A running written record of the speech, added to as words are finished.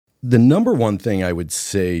The number one thing I would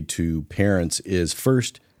say to parents is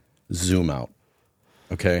first, zoom out,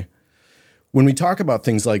 okay? When we talk about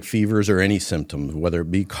things like fevers or any symptoms, whether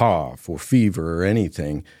it be cough or fever or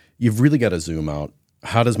anything, you've really got to zoom out.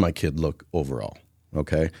 How does my kid look overall,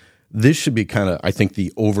 okay? This should be kind of, I think,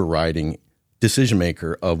 the overriding decision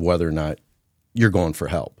maker of whether or not you're going for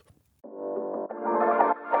help.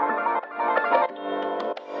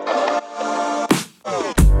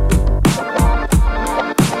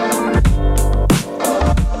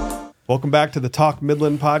 Welcome back to the Talk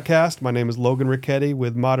Midland podcast. My name is Logan Richetti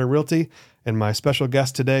with Modern Realty, and my special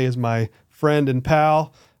guest today is my friend and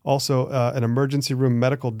pal, also an emergency room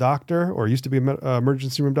medical doctor, or used to be an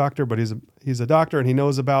emergency room doctor, but he's a doctor, and he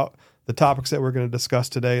knows about the topics that we're going to discuss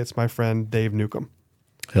today. It's my friend Dave Newcomb.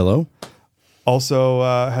 Hello. Also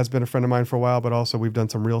has been a friend of mine for a while, but also we've done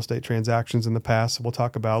some real estate transactions in the past. So we'll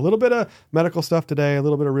talk about a little bit of medical stuff today, a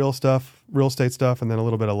little bit of real estate stuff, and then a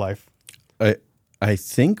little bit of life. I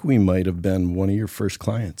think we might have been one of your first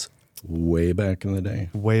clients way back in the day.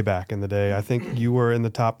 Way back in the day. I think you were in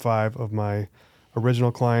the top 5 of my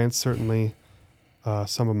original clients, certainly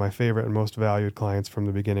some of my favorite and most valued clients from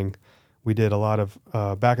the beginning. We did a lot of,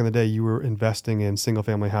 back in the day, you were investing in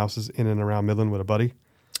single-family houses in and around Midland with a buddy.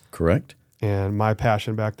 Correct. And my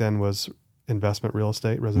passion back then was investment real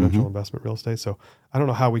estate, residential investment real estate. So I don't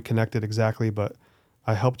know how we connected exactly, but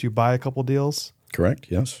I helped you buy a couple deals. Correct,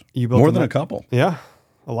 yes. You built more than a couple. Yeah,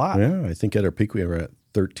 a lot. Yeah, I think at our peak we were at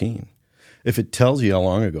 13. If it tells you how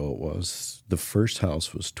long ago it was, the first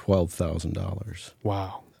house was $12,000.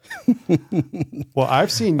 Wow. Well,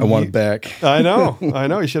 I've seen I want it back. I know.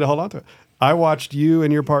 You should have held on to it. I watched you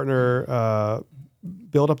and your partner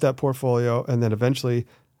build up that portfolio and then eventually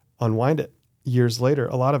unwind it years later,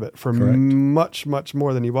 a lot of it, for much, much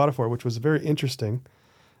more than you bought it for, which was very interesting.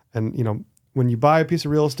 And, you know, when you buy a piece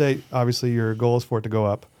of real estate, obviously your goal is for it to go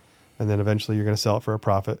up, and then eventually you're going to sell it for a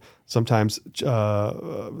profit. Sometimes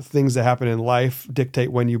things that happen in life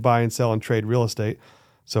dictate when you buy and sell and trade real estate.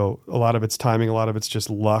 So a lot of it's timing, a lot of it's just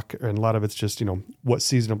luck, and a lot of it's just, you know, what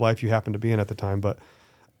season of life you happen to be in at the time. But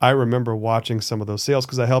I remember watching some of those sales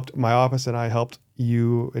because my office and I helped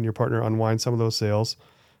you and your partner unwind some of those sales,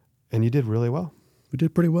 and you did really well. We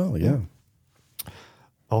did pretty well, yeah.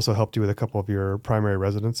 Also helped you with a couple of your primary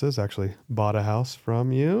residences, actually bought a house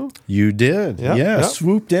from you. You did. Yep.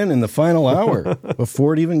 Swooped in the final hour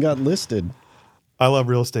before it even got listed. I love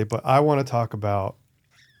real estate, but I want to talk about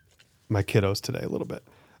my kiddos today a little bit.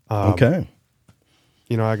 Okay.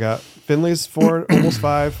 You know, I got Finley's 4, almost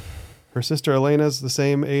 5. Her sister Elena's the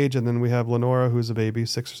same age, and then we have Lenora, who's a baby,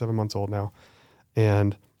 6 or 7 months old now.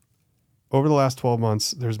 And over the last 12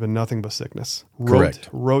 months, there's been nothing but sickness. Correct.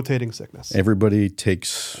 Rotating sickness. Everybody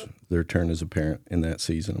takes their turn as a parent in that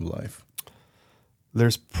season of life.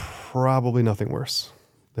 There's probably nothing worse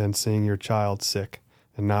than seeing your child sick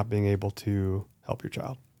and not being able to help your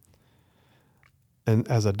child. And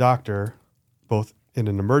as a doctor, both in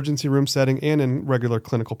an emergency room setting and in regular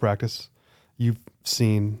clinical practice, you've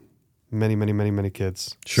seen many, many, many, many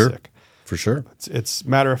kids sick. For sure. It's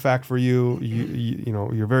matter of fact for you. You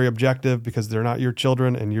know, you're very objective because they're not your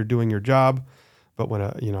children and you're doing your job. But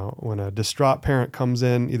when a distraught parent comes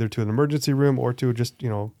in either to an emergency room or to just, you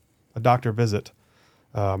know, a doctor visit,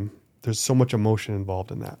 there's so much emotion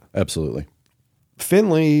involved in that. Absolutely.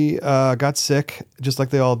 Finley got sick just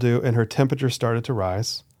like they all do, and her temperature started to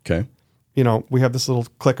rise. Okay. You know, we have this little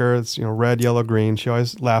clicker. It's, you know, red, yellow, green. She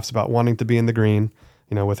always laughs about wanting to be in the green,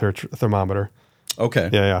 you know, with her thermometer. Okay.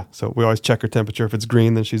 Yeah. So we always check her temperature. If it's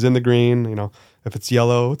green, then she's in the green. You know, if it's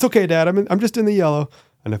yellow, it's okay, Dad. I'm just in the yellow.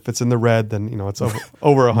 And if it's in the red, then, you know, it's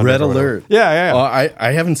over 100. Red alert. Yeah.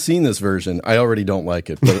 I haven't seen this version. I already don't like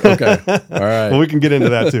it. But okay. All right. Well, we can get into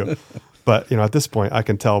that too. But, you know, at this point, I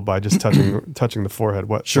can tell by just touching the forehead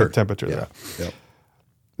what temperature they're at. Yep.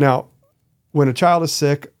 Now, when a child is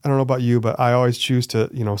sick, I don't know about you, but I always choose to,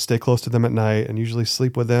 you know, stay close to them at night and usually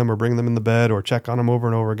sleep with them or bring them in the bed or check on them over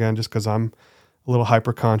and over again just because I'm a little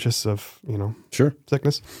hyper conscious of, you know,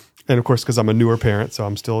 sickness. And of course, because I'm a newer parent, so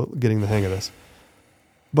I'm still getting the hang of this.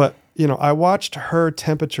 But, you know, I watched her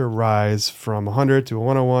temperature rise from 100 to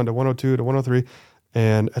 101 to 102 to 103.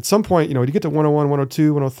 And at some point, you know, when you get to 101,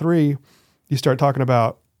 102, 103, you start talking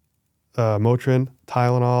about Motrin,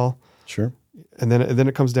 Tylenol. Sure. And then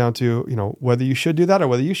it comes down to, you know, whether you should do that or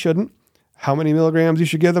whether you shouldn't, how many milligrams you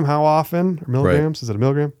should give them, how often, or milligrams. Right. Is it a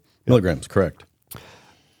milligram? Yeah. Milligrams, correct.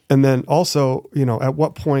 And then also, you know, at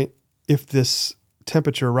what point, if this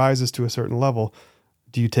temperature rises to a certain level,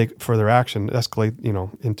 do you take further action, escalate, you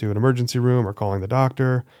know, into an emergency room or calling the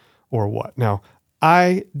doctor or what? Now,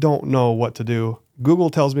 I don't know what to do. Google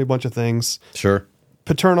tells me a bunch of things. Sure.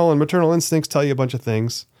 Paternal and maternal instincts tell you a bunch of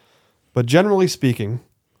things. But generally speaking,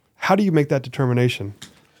 how do you make that determination?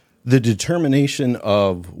 The determination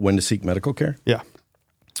of when to seek medical care? Yeah.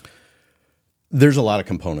 There's a lot of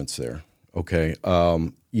components there, okay?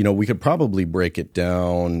 We could probably break it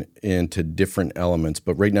down into different elements,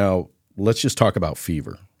 but right now, let's just talk about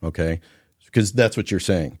fever, okay? Because that's what you're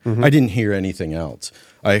saying. I didn't hear anything else.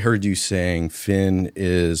 I heard you saying Finn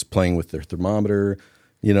is playing with their thermometer,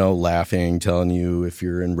 laughing, telling you if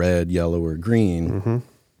you're in red, yellow, or green.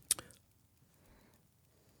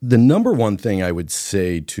 The number one thing I would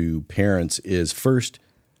say to parents is first,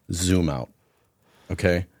 zoom out,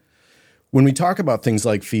 okay? When we talk about things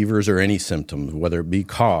like fevers or any symptoms, whether it be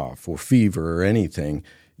cough or fever or anything,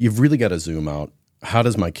 you've really got to zoom out. How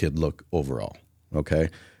does my kid look overall, okay?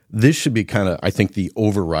 This should be kind of, I think, the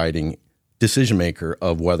overriding decision maker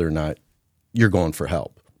of whether or not you're going for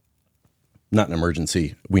help. Not an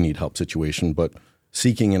emergency, we need help situation, but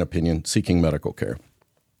seeking an opinion, seeking medical care.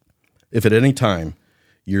 If at any time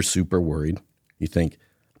you're super worried, you think,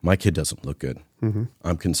 my kid doesn't look good,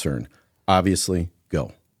 I'm concerned, obviously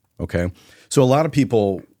go, okay? So a lot of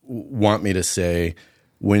people want me to say,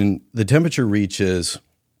 when the temperature reaches,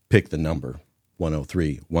 pick the number,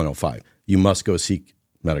 103, 105, you must go seek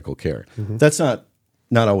medical care. That's not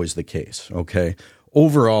always the case, okay?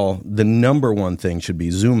 Overall, the number one thing should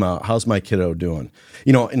be zoom out. How's my kiddo doing?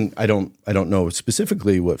 And I don't know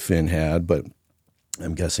specifically what Finn had, but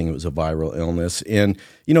I'm guessing it was a viral illness. And,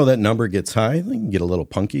 that number gets high. They can get a little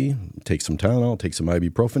punky, take some Tylenol, take some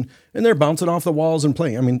ibuprofen, and they're bouncing off the walls and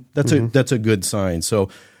playing. I mean, that's a good sign. So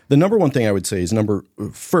the number one thing I would say is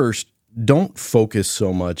first, don't focus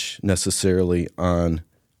so much necessarily on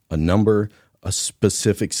a number, a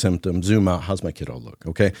specific symptom. Zoom out. How's my kiddo look?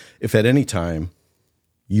 Okay. If at any time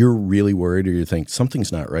you're really worried or you think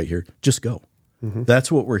something's not right here, just go.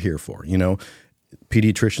 That's what we're here for.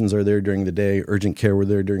 Pediatricians are there during the day. Urgent care were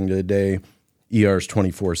there during the day. ER's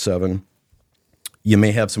 24/7. You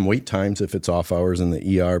may have some wait times if it's off hours in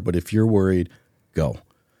the ER, but if you're worried, go.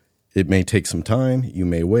 It may take some time. You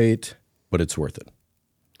may wait, but it's worth it.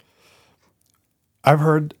 I've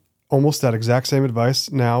heard almost that exact same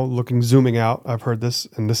advice now, zooming out. I've heard this,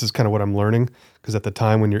 and this is kind of what I'm learning, because at the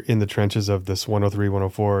time when you're in the trenches of this 103,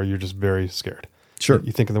 104, you're just very scared. Sure.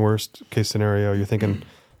 You think in the worst case scenario, you're thinking,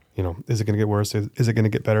 is it going to get worse? Is it going to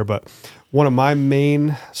get better? But one of my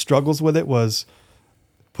main struggles with it was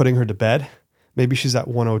putting her to bed. Maybe she's at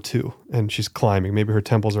 102 and she's climbing. Maybe her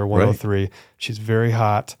temples are 103. Right. She's very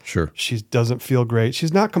hot. Sure. She doesn't feel great.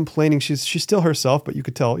 She's not complaining. She's still herself, but you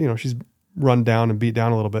could tell, she's run down and beat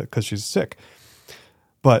down a little bit because she's sick.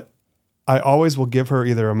 But I always will give her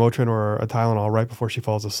either a Motrin or a Tylenol right before she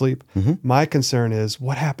falls asleep. My concern is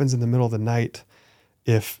what happens in the middle of the night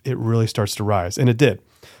if it really starts to rise. And it did.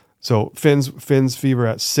 So Finn's fever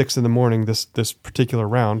at 6 a.m, this particular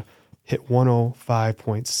round hit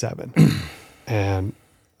 105.7. And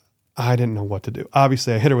I didn't know what to do.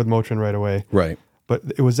 Obviously I hit her with Motrin right away. Right. But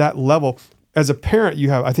it was that level. As a parent,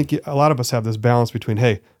 I think a lot of us have this balance between,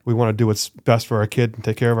 hey, we want to do what's best for our kid and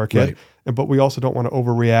take care of our kid. Right. But we also don't want to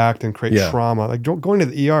overreact and create trauma. Like going to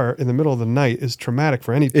the ER in the middle of the night is traumatic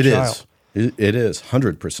for any child. It is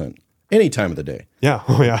 100%. Any time of the day. Yeah.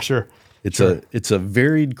 Oh yeah, sure. It's a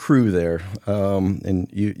varied crew there, and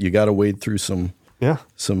you got to wade through some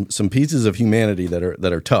pieces of humanity that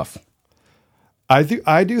are tough.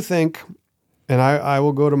 I do think, and I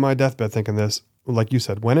will go to my deathbed thinking this, like you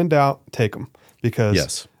said, when in doubt, take them,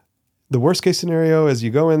 because the worst case scenario is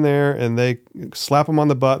you go in there and they slap them on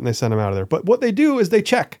the butt and they send them out of there. But what they do is they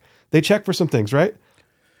check for some things, right?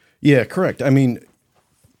 Yeah, correct. I mean,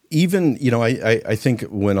 even I think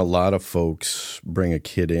when a lot of folks bring a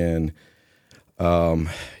kid in.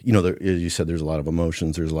 You said there's a lot of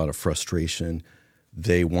emotions, there's a lot of frustration.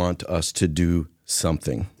 They want us to do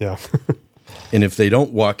something. Yeah. And if they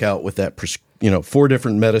don't walk out with that, 4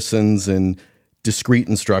 different medicines and discrete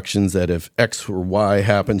instructions that if X or Y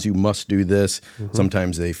happens, you must do this,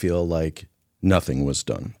 sometimes they feel like nothing was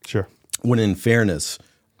done. Sure. When in fairness,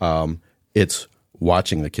 it's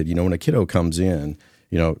watching the kid. When a kiddo comes in,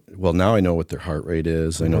 well, now I know what their heart rate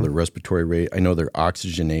is. I know their respiratory rate. I know their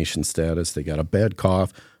oxygenation status. They got a bad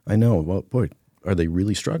cough. I know, well, boy, are they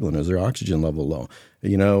really struggling? Is their oxygen level low?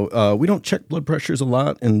 We don't check blood pressures a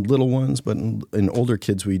lot in little ones, but in older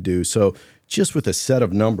kids we do. So just with a set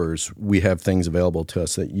of numbers, we have things available to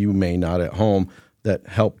us that you may not at home that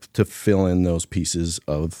help to fill in those pieces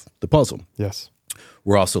of the puzzle. Yes.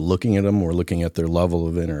 We're also looking at them. We're looking at their level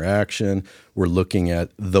of interaction. We're looking at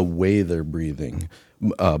the way they're breathing.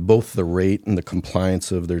 Both the rate and the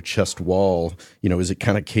compliance of their chest wall, is it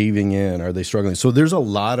kind of caving in? Are they struggling? So there's a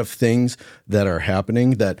lot of things that are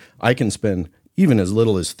happening that I can spend even as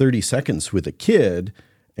little as 30 seconds with a kid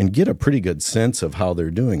and get a pretty good sense of how they're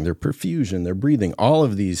doing, their perfusion, their breathing, all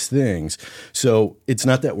of these things. So it's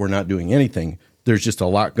not that we're not doing anything. There's just a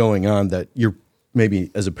lot going on that you're maybe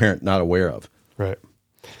as a parent not aware of. Right.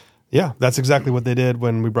 Yeah, that's exactly what they did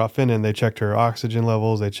when we brought Finn in. They checked her oxygen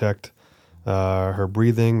levels, they checked her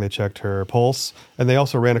breathing, they checked her pulse, and they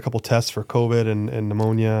also ran a couple tests for COVID and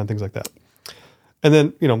pneumonia and things like that. And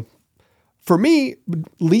then, for me,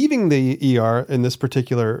 leaving the ER in this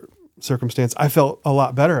particular circumstance, I felt a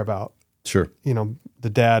lot better about, Sure. The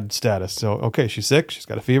dad status. So, okay, she's sick, she's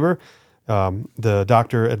got a fever. The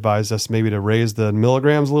doctor advised us maybe to raise the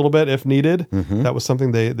milligrams a little bit if needed. Mm-hmm. That was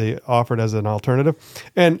something they offered as an alternative.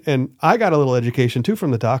 And I got a little education too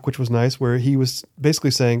from the doc, which was nice, where he was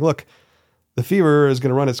basically saying, look, the fever is going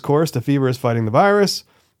to run its course. The fever is fighting the virus.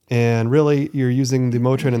 And really you're using the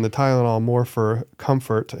Motrin and the Tylenol more for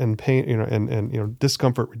comfort and pain, and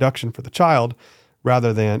discomfort reduction for the child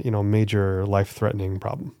rather than, major life-threatening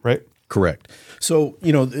problem, right? Correct. So,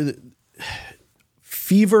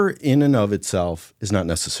 fever in and of itself is not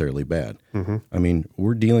necessarily bad. Mm-hmm. I mean,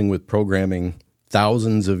 we're dealing with programming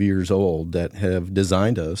thousands of years old that have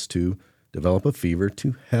designed us to develop a fever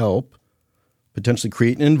to help potentially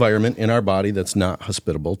create an environment in our body that's not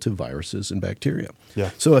hospitable to viruses and bacteria.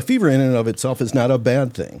 Yeah. So a fever in and of itself is not a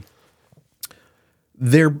bad thing.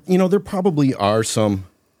 There probably are some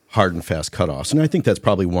hard and fast cutoffs, and I think that's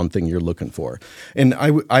probably one thing you're looking for. And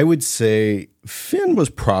I would say Finn was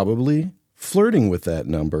probably flirting with that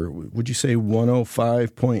number. Would you say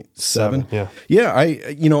 105.7? Yeah. Yeah,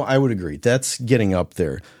 I would agree. That's getting up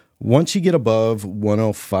there. Once you get above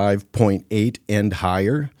 105.8 and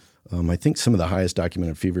higher, I think some of the highest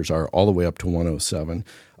documented fevers are all the way up to 107.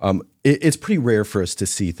 It's pretty rare for us to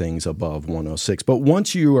see things above 106. But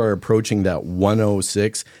once you are approaching that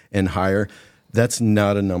 106 and higher, that's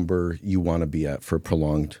not a number you want to be at for a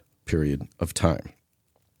prolonged period of time.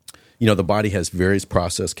 The body has various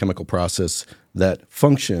chemical process that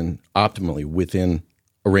function optimally within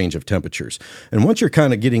a range of temperatures. And once you're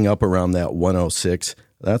kind of getting up around that 106,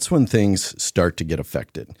 that's when things start to get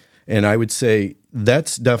affected. And I would say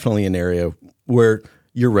that's definitely an area where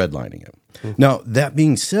you're redlining it. Mm-hmm. Now, that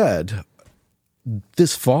being said,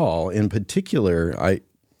 this fall in particular,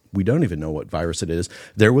 we don't even know what virus it is.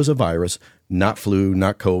 There was a virus, not flu,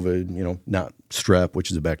 not COVID, not strep,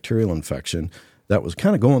 which is a bacterial infection, that was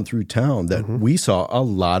kind of going through town that mm-hmm. we saw a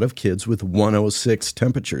lot of kids with 106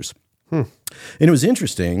 temperatures. And it was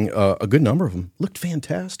interesting. A good number of them looked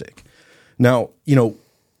fantastic. Now,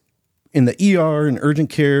 in the ER and urgent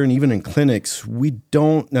care and even in clinics, we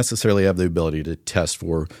don't necessarily have the ability to test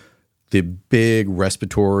for the big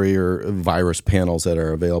respiratory or virus panels that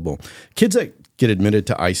are available. Kids that get admitted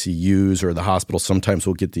to ICUs or the hospital sometimes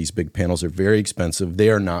will get these big panels. They're very expensive. They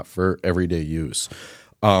are not for everyday use.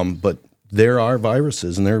 But there are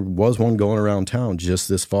viruses, and there was one going around town just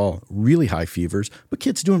this fall. Really high fevers, but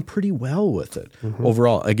kids doing pretty well with it. Mm-hmm.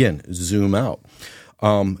 Overall, again, zoom out.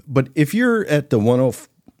 But if you're at the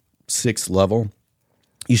 106 level,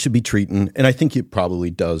 you should be treating, and I think it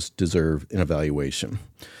probably does deserve an evaluation.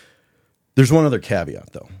 There's one other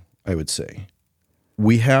caveat, though, I would say.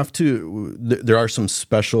 There are some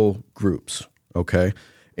special groups, okay?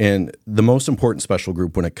 And the most important special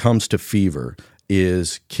group when it comes to fever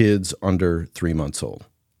is kids under 3 months old,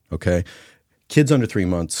 okay? Kids under 3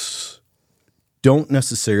 months don't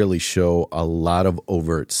necessarily show a lot of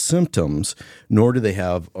overt symptoms, nor do they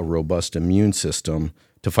have a robust immune system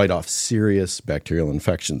to fight off serious bacterial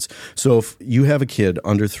infections. So if you have a kid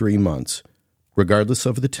under 3 months, regardless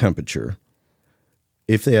of the temperature,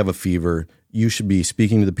 if they have a fever, you should be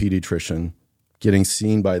speaking to the pediatrician, getting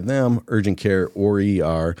seen by them, urgent care or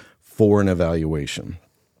ER, for an evaluation.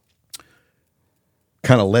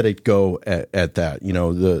 Kind of let it go at that.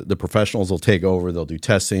 The professionals will take over. They'll do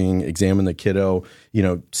testing, examine the kiddo,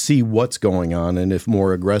 see what's going on, and if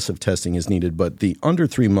more aggressive testing is needed. But the under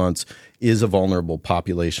 3 months is a vulnerable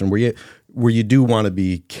population where you do want to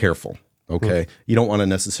be careful, okay? You don't want to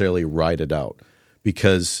necessarily ride it out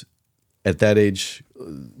because at that age,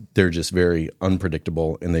 they're just very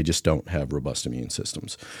unpredictable and they just don't have robust immune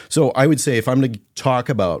systems. So I would say if I'm to talk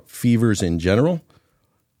about fevers in general,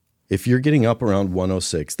 if you're getting up around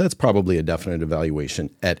 106, that's probably a definite evaluation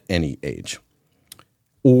at any age.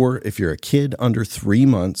 Or if you're a kid under 3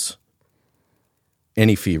 months,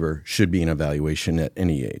 any fever should be an evaluation at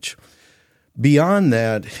any age. Beyond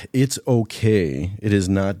that, it's okay. It is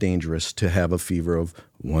not dangerous to have a fever of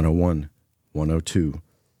 101, 102,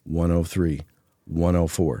 103,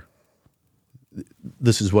 104.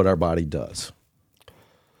 This is what our body does.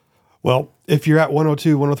 Well, if you're at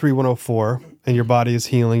 102, 103, 104, and your body is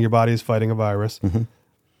healing, your body is fighting a virus. Mm-hmm.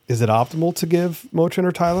 Is it optimal to give Motrin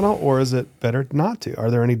or Tylenol, or is it better not to?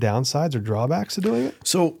 Are there any downsides or drawbacks to doing it?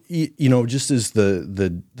 So, just as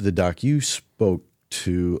the doc you spoke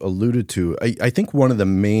to alluded to, I think one of the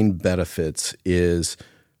main benefits is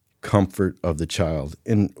comfort of the child.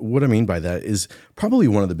 And what I mean by that is probably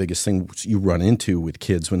one of the biggest things you run into with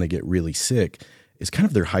kids when they get really sick is kind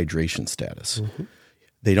of their hydration status. Mm-hmm.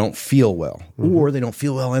 They don't feel well, or they don't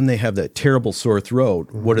feel well and they have that terrible sore throat.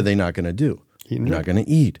 Mm-hmm. What are they not going to do? They're not going to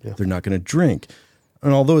eat. Yeah. They're not going to drink.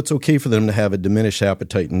 And although it's okay for them to have a diminished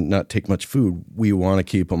appetite and not take much food, we want to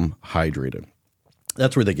keep them hydrated.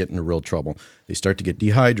 That's where they get into real trouble. They start to get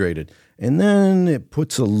dehydrated, and then it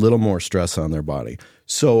puts a little more stress on their body.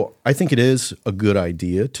 So I think it is a good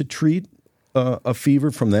idea to treat a fever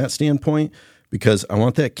from that standpoint, because I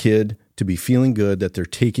want that kid to be feeling good, that they're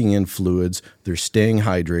taking in fluids, they're staying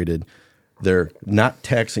hydrated, they're not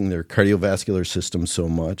taxing their cardiovascular system so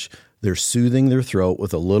much. They're soothing their throat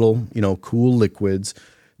with a little, cool liquids.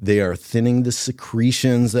 They are thinning the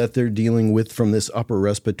secretions that they're dealing with from this upper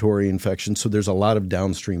respiratory infection. So there's a lot of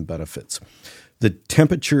downstream benefits. The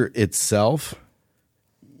temperature itself,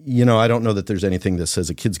 I don't know that there's anything that says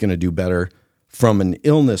a kid's going to do better from an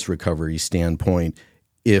illness recovery standpoint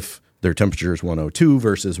if their temperature is 102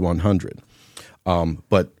 versus 100.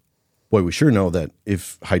 But boy, we sure know that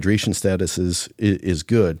if hydration status is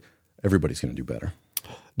good, everybody's going to do better.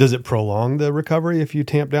 Does it prolong the recovery if you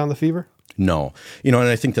tamp down the fever? No. And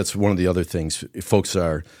I think that's one of the other things. Folks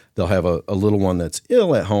they'll have a little one that's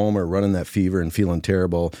ill at home or running that fever and feeling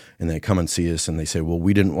terrible, and they come and see us and they say, well,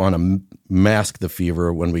 we didn't want to mask the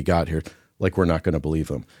fever when we got here. Like, we're not going to believe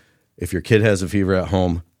them. If your kid has a fever at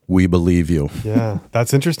home, we believe you. Yeah,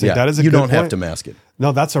 that's interesting. Yeah, that is a you good don't point. have to mask it.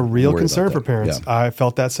 No, that's a real concern for parents. Yeah. I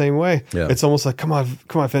felt that same way. Yeah. It's almost like, come on,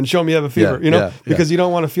 Finn, show me you have a fever, because you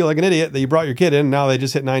don't want to feel like an idiot that you brought your kid in. Now they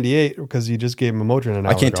just hit 98 because you just gave them a Motrin an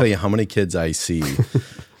hour I can't ago. tell you how many kids I see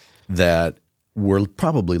that were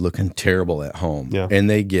probably looking terrible at home. Yeah. And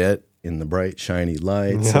they get in the bright, shiny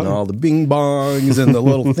lights and all the bing bongs and the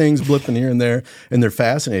little things blipping here and there, and they're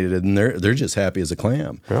fascinated, and they're just happy as a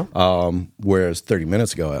clam. Yeah. Whereas 30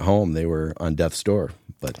 minutes ago at home, they were on death's door.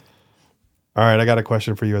 But all right, I got a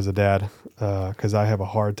question for you as a dad, because I have a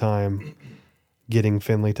hard time getting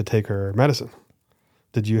Finley to take her medicine.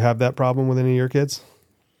 Did you have that problem with any of your kids?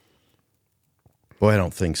 Boy, I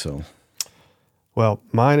don't think so. Well,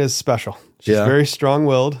 mine is special. She's very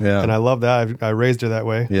strong-willed, and I love that. I raised her that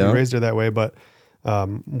way. Yeah. I raised her that way, but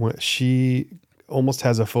she almost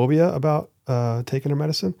has a phobia about taking her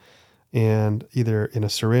medicine, and either in a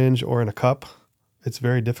syringe or in a cup, it's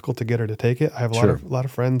very difficult to get her to take it. I have a lot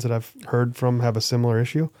of friends that I've heard from have a similar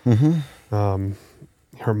issue. Mm-hmm.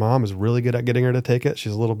 Her mom is really good at getting her to take it.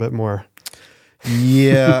 She's a little bit more.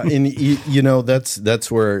 Yeah, and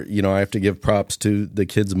that's where I have to give props to the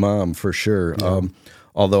kid's mom for sure. Yeah.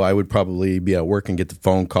 Although I would probably be at work and get the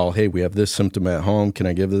phone call, hey, we have this symptom at home. Can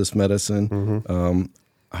I give this medicine? Mm-hmm.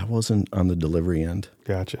 I wasn't on the delivery end.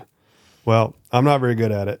 Gotcha. Well, I'm not very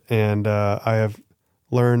good at it. And I have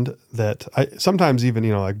learned that sometimes even,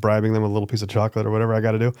 like bribing them with a little piece of chocolate or whatever I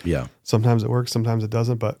got to do. Yeah. Sometimes it works, sometimes it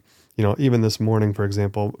doesn't. But, even this morning, for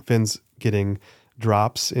example, Finn's getting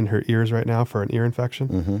drops in her ears right now for an ear infection.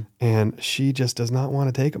 Mm-hmm. And she just does not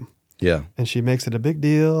want to take them. Yeah. And she makes it a big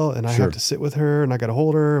deal, and I have to sit with her, and I got to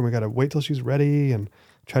hold her, and we got to wait till she's ready and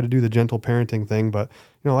try to do the gentle parenting thing. But,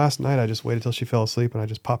 last night I just waited till she fell asleep, and I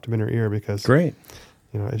just popped him in her ear because, great.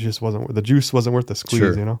 It just wasn't, the juice wasn't worth the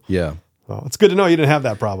squeeze, Yeah. Well, it's good to know you didn't have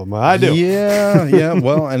that problem. I do. Yeah. Yeah.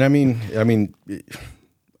 Well, and I mean,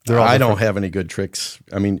 I don't have any good tricks.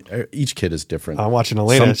 I mean, each kid is different. I'm watching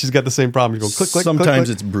Elena. She's got the same problem. You go click, click, sometimes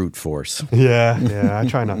click. It's brute force. Yeah. I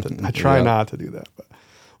try not to. I try not to do that. But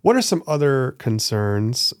what are some other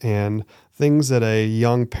concerns and things that a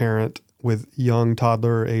young parent with young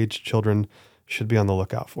toddler age children should be on the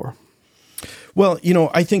lookout for? Well,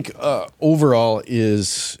 I think overall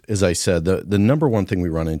is, as I said, the number one thing we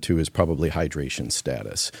run into is probably hydration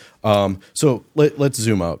status. So let's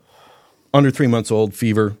zoom out. Under 3 months old,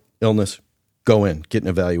 fever, illness, go in, get an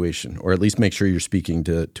evaluation, or at least make sure you're speaking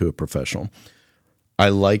to a professional. I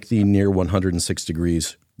like the near 106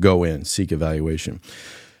 degrees, go in, seek evaluation.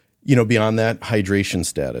 Beyond that, hydration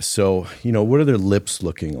status. So, what are their lips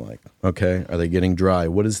looking like? Okay. Are they getting dry?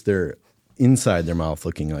 What is their inside their mouth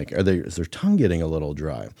looking like? Is their tongue getting a little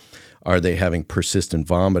dry? Are they having persistent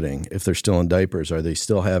vomiting? If they're still in diapers, are they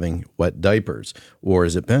still having wet diapers? Or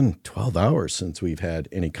has it been 12 hours since we've had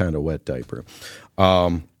any kind of wet diaper?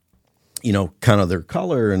 Kind of their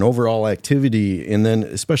color and overall activity, and then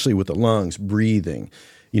especially with the lungs, breathing.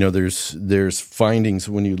 There's findings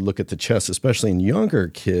when you look at the chest, especially in younger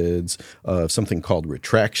kids, of something called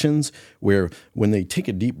retractions, where when they take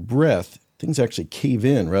a deep breath, things actually cave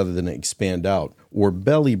in rather than expand out. Or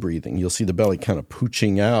belly breathing, you'll see the belly kind of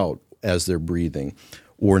pooching out as they're breathing.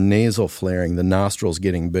 Or nasal flaring, the nostrils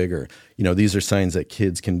getting bigger. These are signs that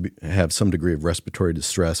kids can have some degree of respiratory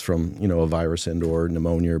distress from, a virus and/or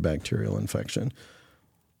pneumonia or bacterial infection.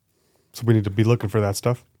 So we need to be looking for that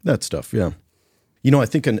stuff? That stuff, yeah. I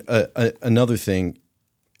think another thing,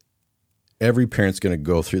 every parent's going to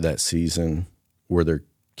go through that season where their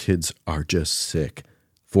kids are just sick.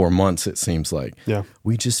 4 months, it seems like. Yeah.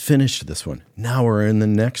 We just finished this one. Now we're in the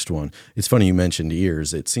next one. It's funny you mentioned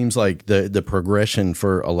ears. It seems like the progression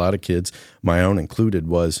for a lot of kids, my own included,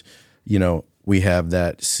 was, we have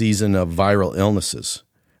that season of viral illnesses.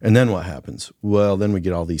 And then what happens? Well, then we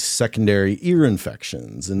get all these secondary ear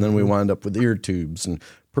infections, and then we wind up with ear tubes and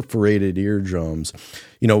perforated eardrums.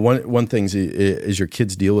 One thing is your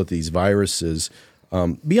kids deal with these viruses,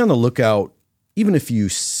 be on the lookout. Even if you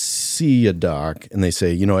see a doc and they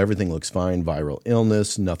say, everything looks fine, viral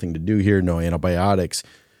illness, nothing to do here, no antibiotics,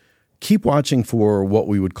 keep watching for what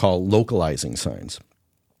we would call localizing signs.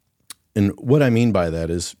 And what I mean by that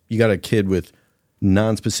is you got a kid with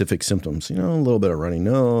nonspecific symptoms, a little bit of runny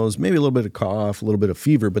nose, maybe a little bit of cough, a little bit of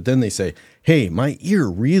fever, but then they say, hey, my ear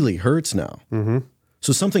really hurts now. Mm-hmm.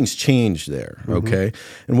 So something's changed there, okay?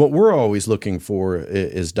 And what we're always looking for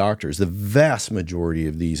is doctors. The vast majority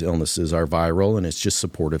of these illnesses are viral, and it's just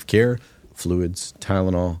supportive care, fluids,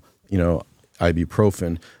 Tylenol,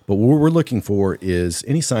 ibuprofen. But what we're looking for is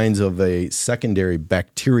any signs of a secondary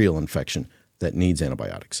bacterial infection that needs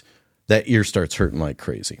antibiotics. That ear starts hurting like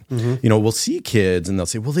crazy. We'll see kids, and they'll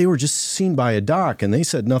say, well, they were just seen by a doc, and they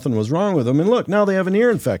said nothing was wrong with them. And look, now they have an ear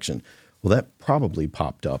infection. Well, that probably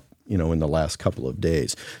popped up in the last couple of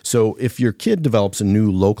days. So if your kid develops a new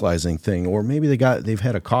localizing thing, or maybe they've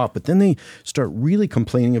had a cough, but then they start really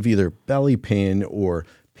complaining of either belly pain or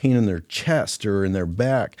pain in their chest or in their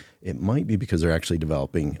back, it might be because they're actually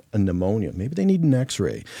developing a pneumonia. Maybe they need an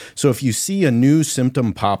x-ray. So if you see a new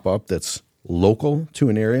symptom pop up that's local to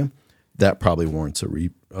an area, that probably warrants a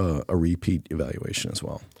repeat evaluation as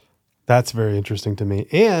well. That's very interesting to me.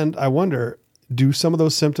 And I wonder, do some of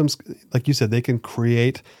those symptoms, like you said, they can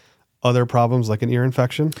create other problems like an ear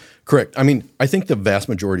infection? Correct. I mean, I think the vast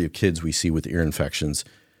majority of kids we see with ear infections,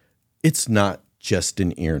 it's not just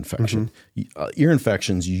an ear infection. Ear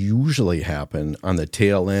infections usually happen on the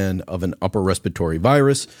tail end of an upper respiratory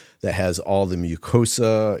virus that has all the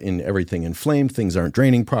mucosa and everything inflamed. Things aren't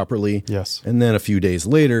draining properly. Yes. And then a few days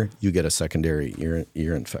later, you get a secondary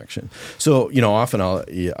ear infection. So, often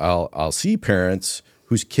I'll see parents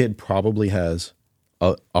whose kid probably has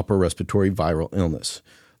a upper respiratory viral illness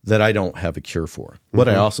that I don't have a cure for. But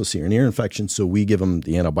I also see an ear infection, so we give them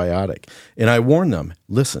the antibiotic. And I warn them,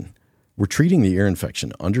 listen, we're treating the ear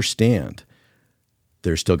infection. Understand,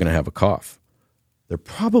 they're still going to have a cough. They're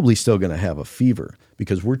probably still going to have a fever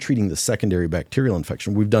because we're treating the secondary bacterial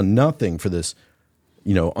infection. We've done nothing for this,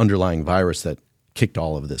 underlying virus that kicked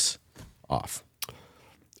all of this off.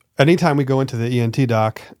 Anytime we go into the ENT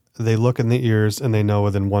doc, they look in the ears and they know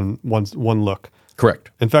within one look.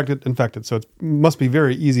 Correct. Infected. So it must be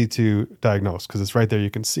very easy to diagnose because it's right there.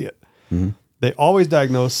 You can see it. They always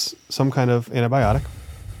diagnose some kind of antibiotic,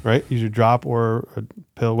 right? Usually a drop or a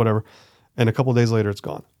pill, whatever. And a couple of days later, it's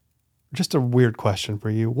gone. Just a weird question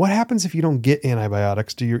for you. What happens if you don't get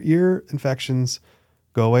antibiotics? Do your ear infections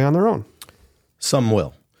go away on their own? Some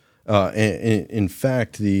will. In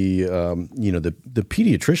fact, the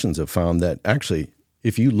pediatricians have found that actually,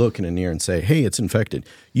 if you look in an ear and say, hey, it's infected,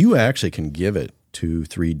 you actually can give it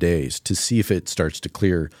 2-3 days to see if it starts to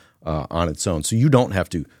clear on its own. So you don't have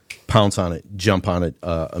to pounce on it, jump on it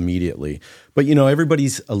immediately. But,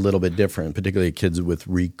 everybody's a little bit different, particularly kids with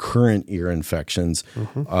recurrent ear infections.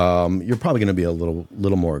 You're probably going to be a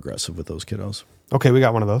little more aggressive with those kiddos. Okay, we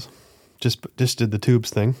got one of those. Just did the tubes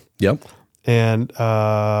thing. Yep. And,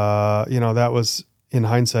 that was, in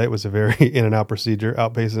hindsight, was a very in and out procedure,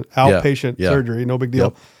 outpatient surgery, no big deal.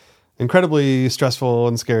 Yep. Incredibly stressful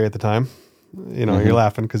and scary at the time. You're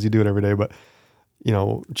laughing because you do it every day, but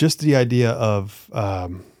just the idea of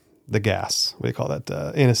the gas, what do you call that?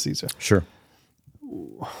 Anesthesia. Sure.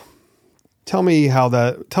 Tell me how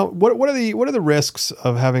that. What are the risks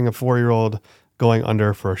of having a 4-year-old going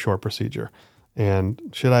under for a short procedure, and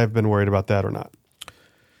should I have been worried about that or not?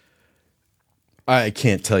 I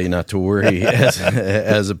can't tell you not to worry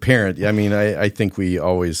as a parent. I mean, I think we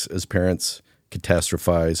always, as parents,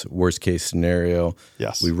 catastrophize, worst case scenario.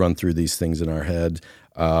 Yes. We run through these things in our head.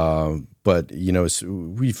 But,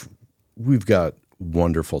 we've got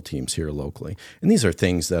wonderful teams here locally. And these are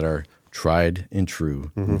things that are tried and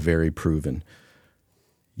true, very proven.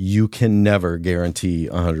 You can never guarantee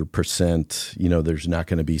 100%, there's not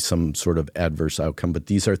going to be some sort of adverse outcome, but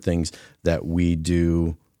these are things that we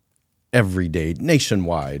do every day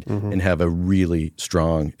nationwide and have a really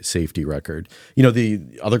strong safety record.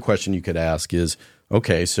 The other question you could ask is,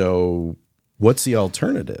 okay, so what's the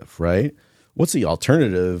alternative, right? What's the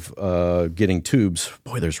alternative getting tubes?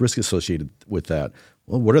 Boy, there's risk associated with that.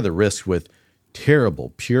 Well, what are the risks with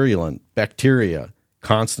terrible, purulent bacteria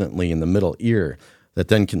constantly in the middle ear that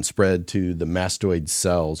then can spread to the mastoid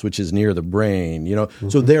cells, which is near the brain?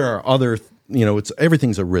 So there are other,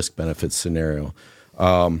 everything's a risk-benefit scenario.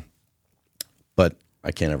 But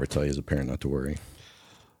I can't ever tell you as a parent not to worry.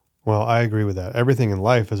 Well, I agree with that. Everything in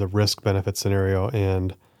life is a risk-benefit scenario,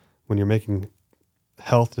 and when you're making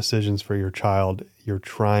health decisions for your child, you're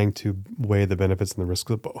trying to weigh the benefits and the risks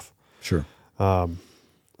of both. Sure.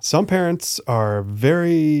 Some parents are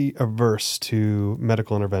very averse to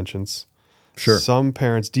medical interventions. Sure. Some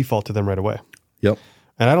parents default to them right away. Yep.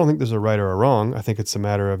 And I don't think there's a right or a wrong. I think it's a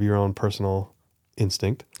matter of your own personal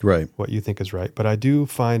instinct, right? What you think is right. But I do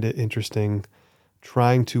find it interesting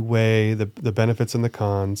trying to weigh the benefits and the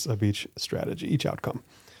cons of each strategy, each outcome.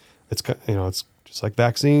 It's just like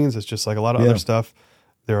vaccines. It's just like a lot of other stuff.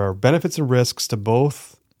 There are benefits and risks to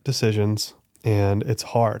both decisions, and it's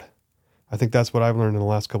hard. I think that's what I've learned in the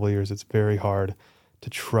last couple of years. It's very hard to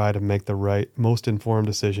try to make the right, most informed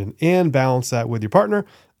decision and balance that with your partner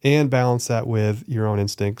and balance that with your own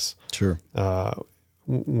instincts. Sure.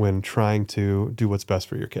 When trying to do what's best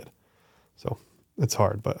for your kid. So it's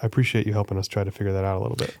hard, but I appreciate you helping us try to figure that out a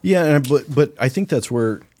little bit. Yeah, but I think that's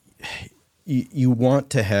where you want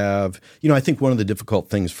to have, I think one of the difficult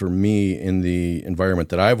things for me in the environment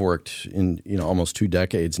that I've worked in, almost 2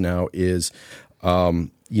 decades now is,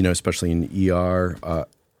 especially in ER,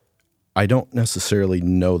 I don't necessarily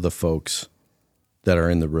know the folks that are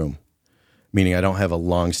in the room, meaning I don't have a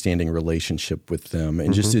long-standing relationship with them.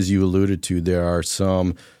 And just as you alluded to, there are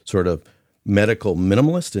some sort of medical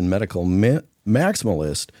minimalist and medical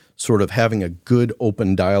maximalist sort of having a good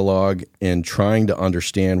open dialogue and trying to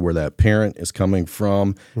understand where that parent is coming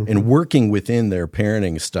from and working within their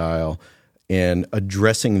parenting style and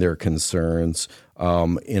addressing their concerns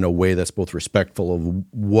in a way that's both respectful of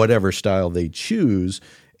whatever style they choose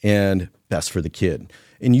and best for the kid.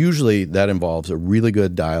 And usually that involves a really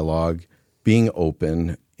good dialogue, being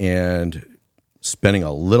open, and spending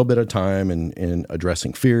a little bit of time in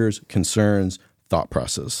addressing fears, concerns, thought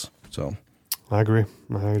process. So I agree.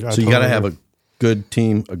 So you got to have a good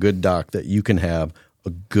team, a good doc that you can have a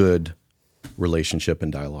good relationship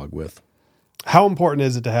and dialogue with. How important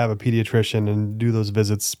is it to have a pediatrician and do those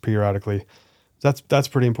visits periodically? That's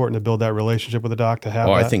pretty important to build that relationship with a doc to have.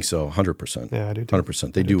 I think so, 100%. Yeah, I do too.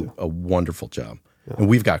 100%. They do a wonderful job. Yeah. And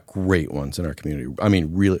we've got great ones in our community. I mean,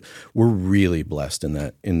 really, we're really blessed in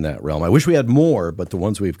that realm. I wish we had more, but the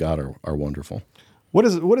ones we've got are wonderful. What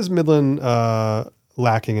is Midland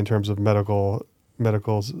lacking in terms of medical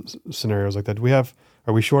scenarios like that?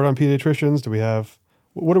 Are we short on pediatricians?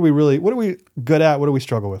 What are we good at? What do we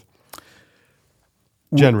struggle with?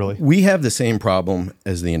 Generally, we have the same problem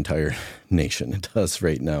as the entire nation does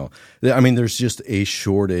right now. I mean, there's just a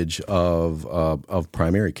shortage of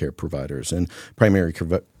primary care providers, and primary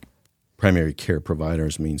care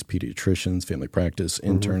providers means pediatricians, family practice,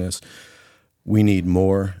 internists. We need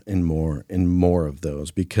more and more and more of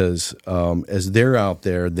those because as they're out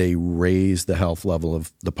there, they raise the health level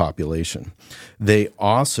of the population. They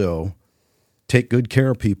also take good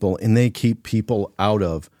care of people, and they keep people out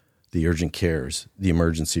of the urgent cares, the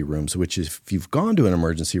emergency rooms, which is, if you've gone to an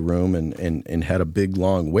emergency room and had a big,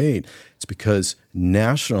 long wait, it's because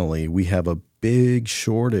nationally we have a big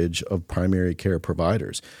shortage of primary care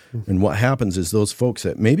providers. And what happens is those folks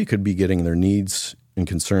that maybe could be getting their needs and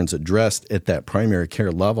concerns addressed at that primary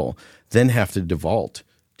care level then have to default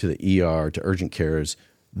to the ER, to urgent cares.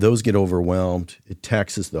 Those get overwhelmed. It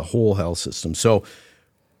taxes the whole health system. So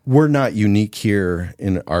we're not unique here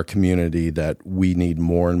in our community that we need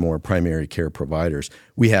more and more primary care providers.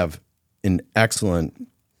 We have an excellent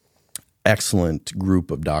group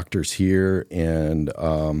of doctors here and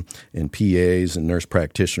PAs and nurse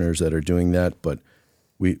practitioners that are doing that, but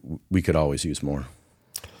we could always use more.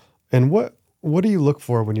 And what do you look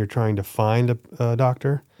for when you're trying to find a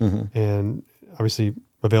doctor? And obviously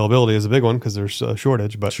availability is a big one because there's a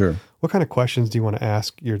shortage, but sure. What kind of questions do you want to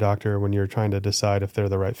ask your doctor when you're trying to decide if they're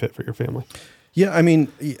the right fit for your family? Yeah, I mean,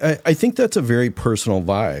 I think that's a very personal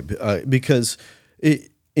vibe because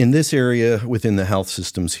in this area within the health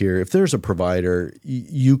systems here, if there's a provider,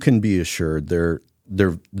 you can be assured they're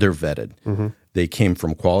vetted. They came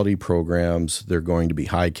from quality programs. They're going to be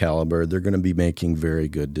high caliber. They're going to be making very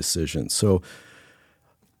good decisions. So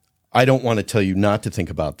I don't want to tell you not to think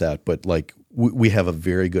about that, but like we have a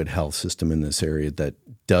very good health system in this area that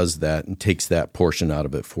does that and takes that portion out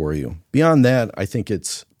of it for you. Beyond that, I think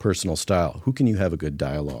it's personal style. Who can you have a good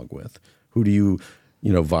dialogue with? Who do you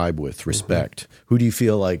vibe with, respect? Who do you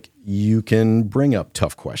feel like you can bring up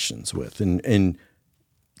tough questions with? And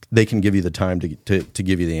they can give you the time to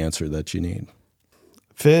give you the answer that you need.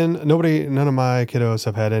 Finn, none of my kiddos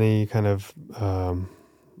have had any kind of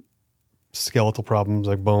skeletal problems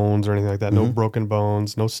like bones or anything like that. No broken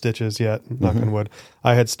bones, no stitches yet, knock on wood.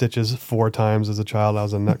 I had stitches 4 times as a child. I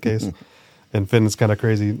was a nutcase. And Finn's kind of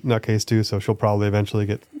crazy nutcase too, so she'll probably eventually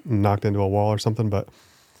get knocked into a wall or something. But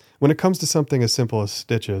when it comes to something as simple as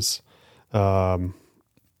stitches,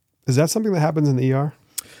 is that something that happens in the ER?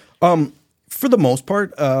 For the most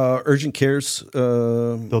part, urgent cares.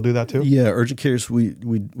 They'll do that too? Yeah, urgent cares, we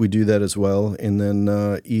do that as well. And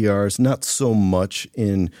then ERs, not so much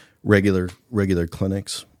in regular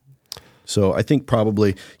clinics. So I think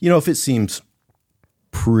probably, if it seems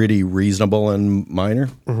pretty reasonable and minor,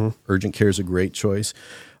 urgent care is a great choice.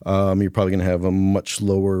 You're probably going to have a much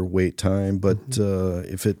lower wait time, but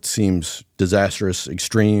if it seems disastrous,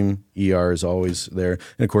 extreme, ER is always there.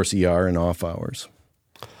 And of course, ER and off hours.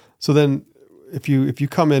 So then if you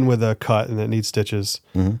come in with a cut and it needs stitches,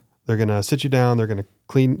 they're going to sit you down, they're going to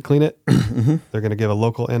clean it, they're going to give a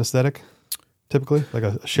local anesthetic, typically, like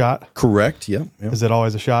a shot? Correct, yeah. Is it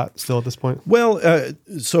always a shot still at this point? Well,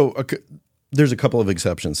 there's a couple of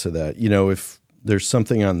exceptions to that. If there's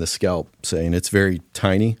something on the scalp saying it's very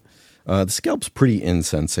tiny, the scalp's pretty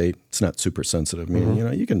insensate. It's not super sensitive. Meaning,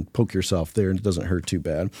 you can poke yourself there and it doesn't hurt too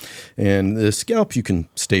bad. And the scalp you can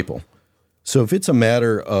staple. So if it's a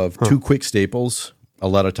matter of 2 quick staples, a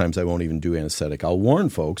lot of times I won't even do anesthetic. I'll warn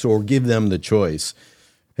folks or give them the choice.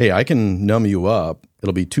 Hey, I can numb you up.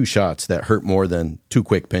 It'll be 2 shots that hurt more than 2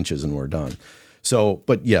 quick pinches and we're done. So,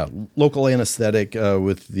 but yeah, local anesthetic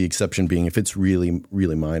with the exception being if it's really,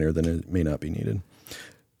 really minor, then it may not be needed.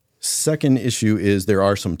 Second issue is there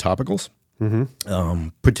are some topicals,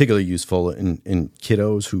 particularly useful in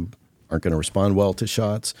kiddos who aren't going to respond well to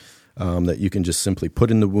shots. That you can just simply put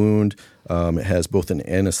in the wound. It has both an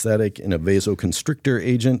anesthetic and a vasoconstrictor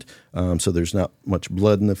agent, so there's not much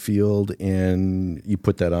blood in the field, and you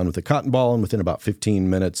put that on with a cotton ball, and within about 15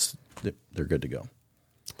 minutes, they're good to go.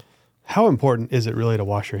 How important is it really to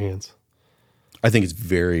wash your hands? I think it's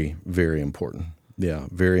very, very important. Yeah,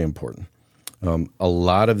 very important. A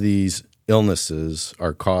lot of these illnesses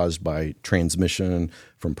are caused by transmission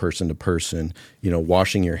from person to person.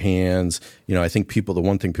 Washing your hands. I think the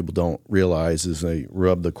one thing people don't realize is they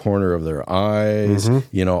rub the corner of their eyes.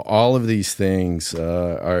 All of these things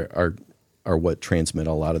are what transmit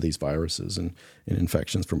a lot of these viruses and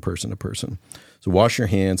infections from person to person. So wash your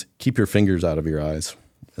hands. Keep your fingers out of your eyes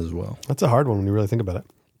as well. That's a hard one when you really think about it.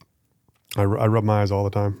 I rub my eyes all the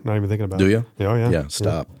time, not even thinking about it. Do you? Oh, yeah. Yeah,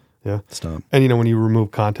 stop. Yeah. Stop. And, when you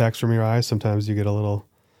remove contacts from your eyes, sometimes you get a little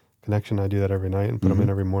connection. I do that every night and put them in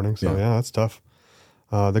every morning. So, yeah, that's tough.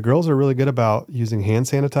 The girls are really good about using hand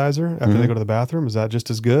sanitizer after they go to the bathroom. Is that just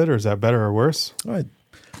as good or is that better or worse?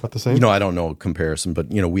 About the same? I don't know a comparison, but,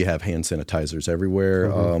 we have hand sanitizers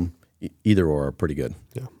everywhere. Either or are pretty good.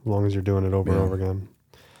 Yeah, as long as you're doing it over and over again.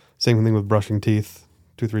 Same thing with brushing teeth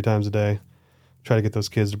 2-3 times a day. Try to get those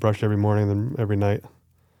kids to brush every morning and then every night.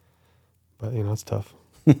 But, it's tough.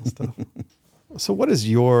 It's tough. So what is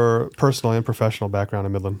your personal and professional background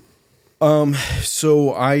in Midland?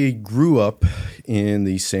 So I grew up in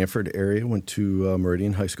the Sanford area, went to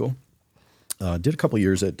Meridian High School, did a couple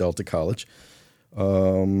years at Delta College,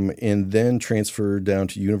 and then transferred down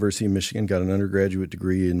to University of Michigan, got an undergraduate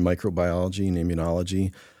degree in microbiology and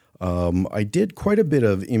immunology. I did quite a bit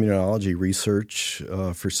of immunology research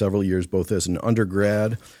for several years, both as an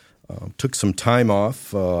undergrad, took some time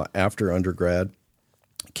off after undergrad,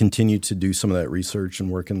 continued to do some of that research and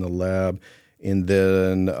work in the lab, and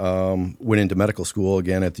then went into medical school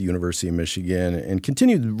again at the University of Michigan and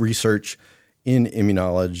continued research in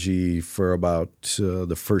immunology for about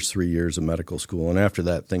the first 3 years of medical school. And after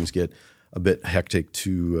that, things get a bit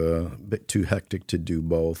too hectic to do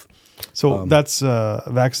both. So that's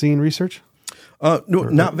vaccine research? No,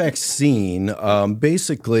 not vaccine.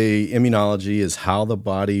 Basically, immunology is how the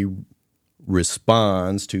body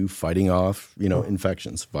responds to fighting off,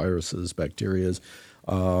 infections, viruses, bacteria.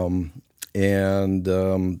 And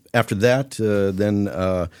after that, then,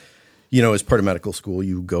 as part of medical school,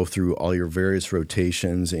 you go through all your various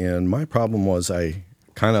rotations. And my problem was I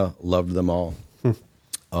kind of loved them all.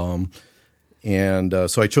 And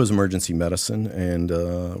so I chose emergency medicine and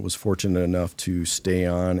was fortunate enough to stay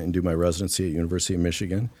on and do my residency at University of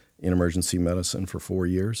Michigan in emergency medicine for 4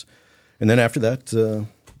 years. And then after that,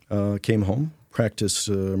 came home, practiced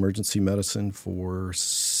emergency medicine for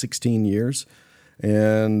 16 years.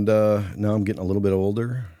 And now I'm getting a little bit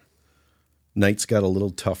older. Nights got a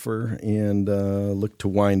little tougher and look to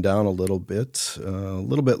wind down a little bit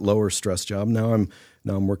lower stress job. Now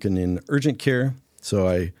I'm working in urgent care. So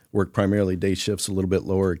I work primarily day shifts, a little bit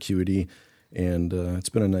lower acuity, and it's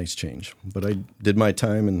been a nice change. But I did my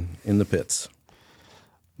time in the pits.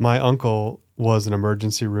 My uncle was an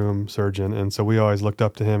emergency room surgeon, and so we always looked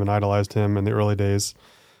up to him and idolized him in the early days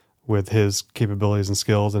with his capabilities and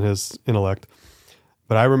skills and his intellect.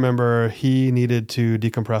 But I remember he needed to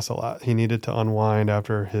decompress a lot. He needed to unwind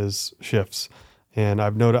after his shifts. And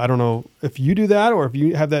I've noticed, I don't know if you do that or if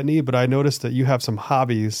you have that need, but I noticed that you have some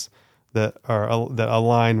hobbies that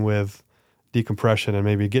align with decompression and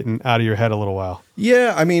maybe getting out of your head a little while.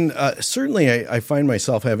 Yeah, I mean, certainly I find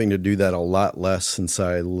myself having to do that a lot less since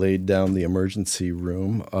I laid down the emergency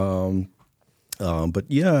room. But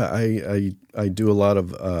yeah, I do a lot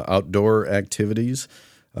of outdoor activities.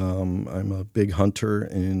 I'm a big hunter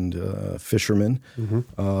and fisherman,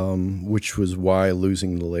 which was why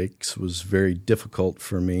losing the lakes was very difficult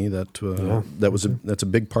for me. That's a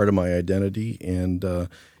big part of my identity, and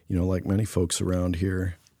like many folks around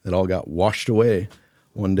here, it all got washed away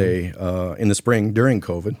one day in the spring during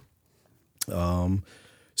COVID.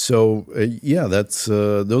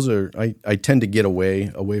 I tend to get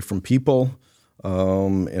away from people.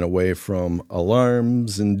 And away from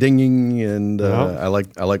alarms and dinging, and I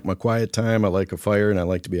like my quiet time. I like a fire, and I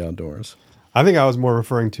like to be outdoors. I think I was more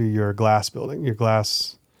referring to your glass building, your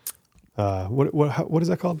glass. What is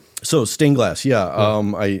that called? So stained glass, yeah.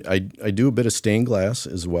 I do a bit of stained glass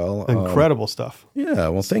as well. Incredible stuff. Yeah,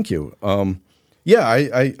 well, thank you. I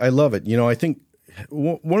love it. I think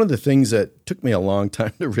one of the things that took me a long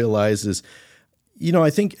time to realize is, I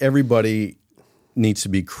think everybody needs to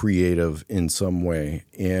be creative in some way.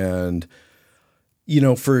 And,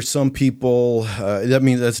 for some people,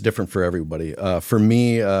 that's different for everybody. For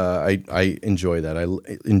me, I enjoy that. I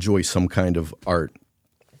enjoy some kind of art.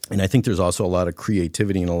 And I think there's also a lot of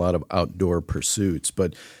creativity and a lot of outdoor pursuits.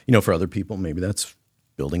 But, for other people, maybe that's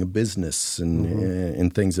building a business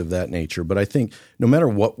and things of that nature. But I think no matter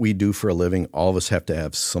what we do for a living, all of us have to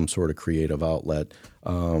have some sort of creative outlet.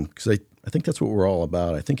 Because I think that's what we're all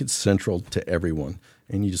about. I think it's central to everyone,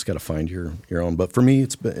 and you just got to find your own. But for me,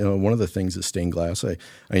 it's been, one of the things is stained glass. I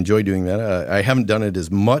enjoy doing that. I haven't done it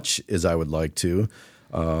as much as I would like to,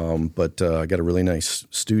 but I got a really nice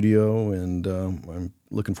studio, and I'm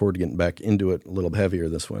looking forward to getting back into it a little heavier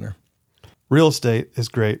this winter. Real estate is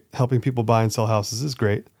great. Helping people buy and sell houses is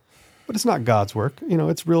great, but it's not God's work.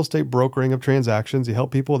 It's real estate brokering of transactions. You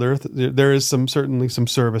help people. There is certainly some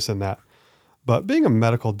service in that. But being a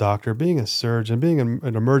medical doctor, being a surgeon, being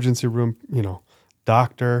an emergency room,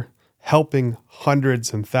 doctor, helping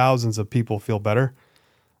hundreds and thousands of people feel better,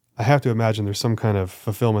 I have to imagine there's some kind of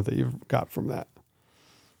fulfillment that you've got from that.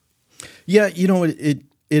 Yeah, it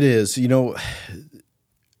is. You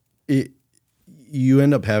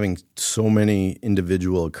end up having so many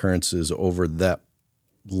individual occurrences over that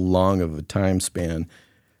long of a time span.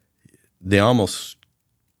 They almost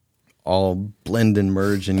all blend and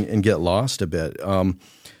merge and get lost a bit.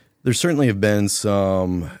 There certainly have been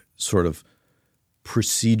some sort of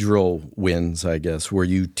procedural wins, I guess, where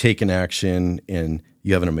you take an action and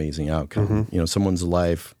you have an amazing outcome. Someone's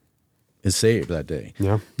life is saved that day.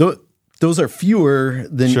 Yeah. Those are fewer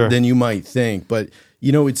than you might think, but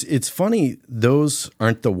it's funny. Those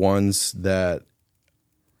aren't the ones that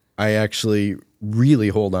I actually really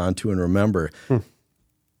hold on to and remember.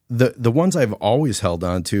 The ones I've always held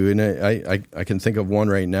on to, and I can think of one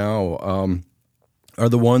right now, are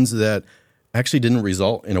the ones that actually didn't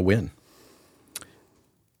result in a win.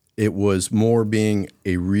 It was more being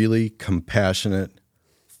a really compassionate,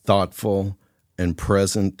 thoughtful, and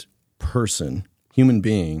present person, human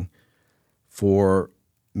being, for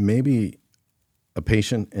maybe a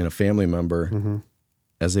patient and a family member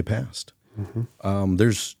as they passed.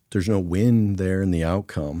 There's no win there in the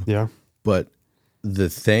outcome. Yeah. But the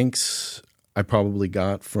thanks I probably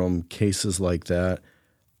got from cases like that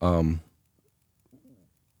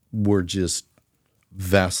were just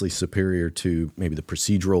vastly superior to maybe the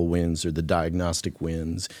procedural wins or the diagnostic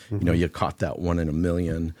wins. You caught that one in a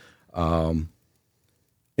million. And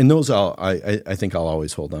those I think I'll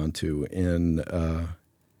always hold on to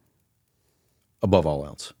above all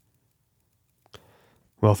else.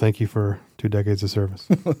 Well, thank you for 2 decades of service.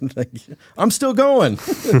 Thank you. I'm still going.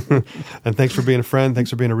 And thanks for being a friend.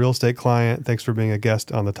 Thanks for being a real estate client. Thanks for being a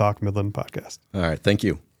guest on the Talk Midland podcast. All right. Thank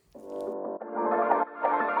you.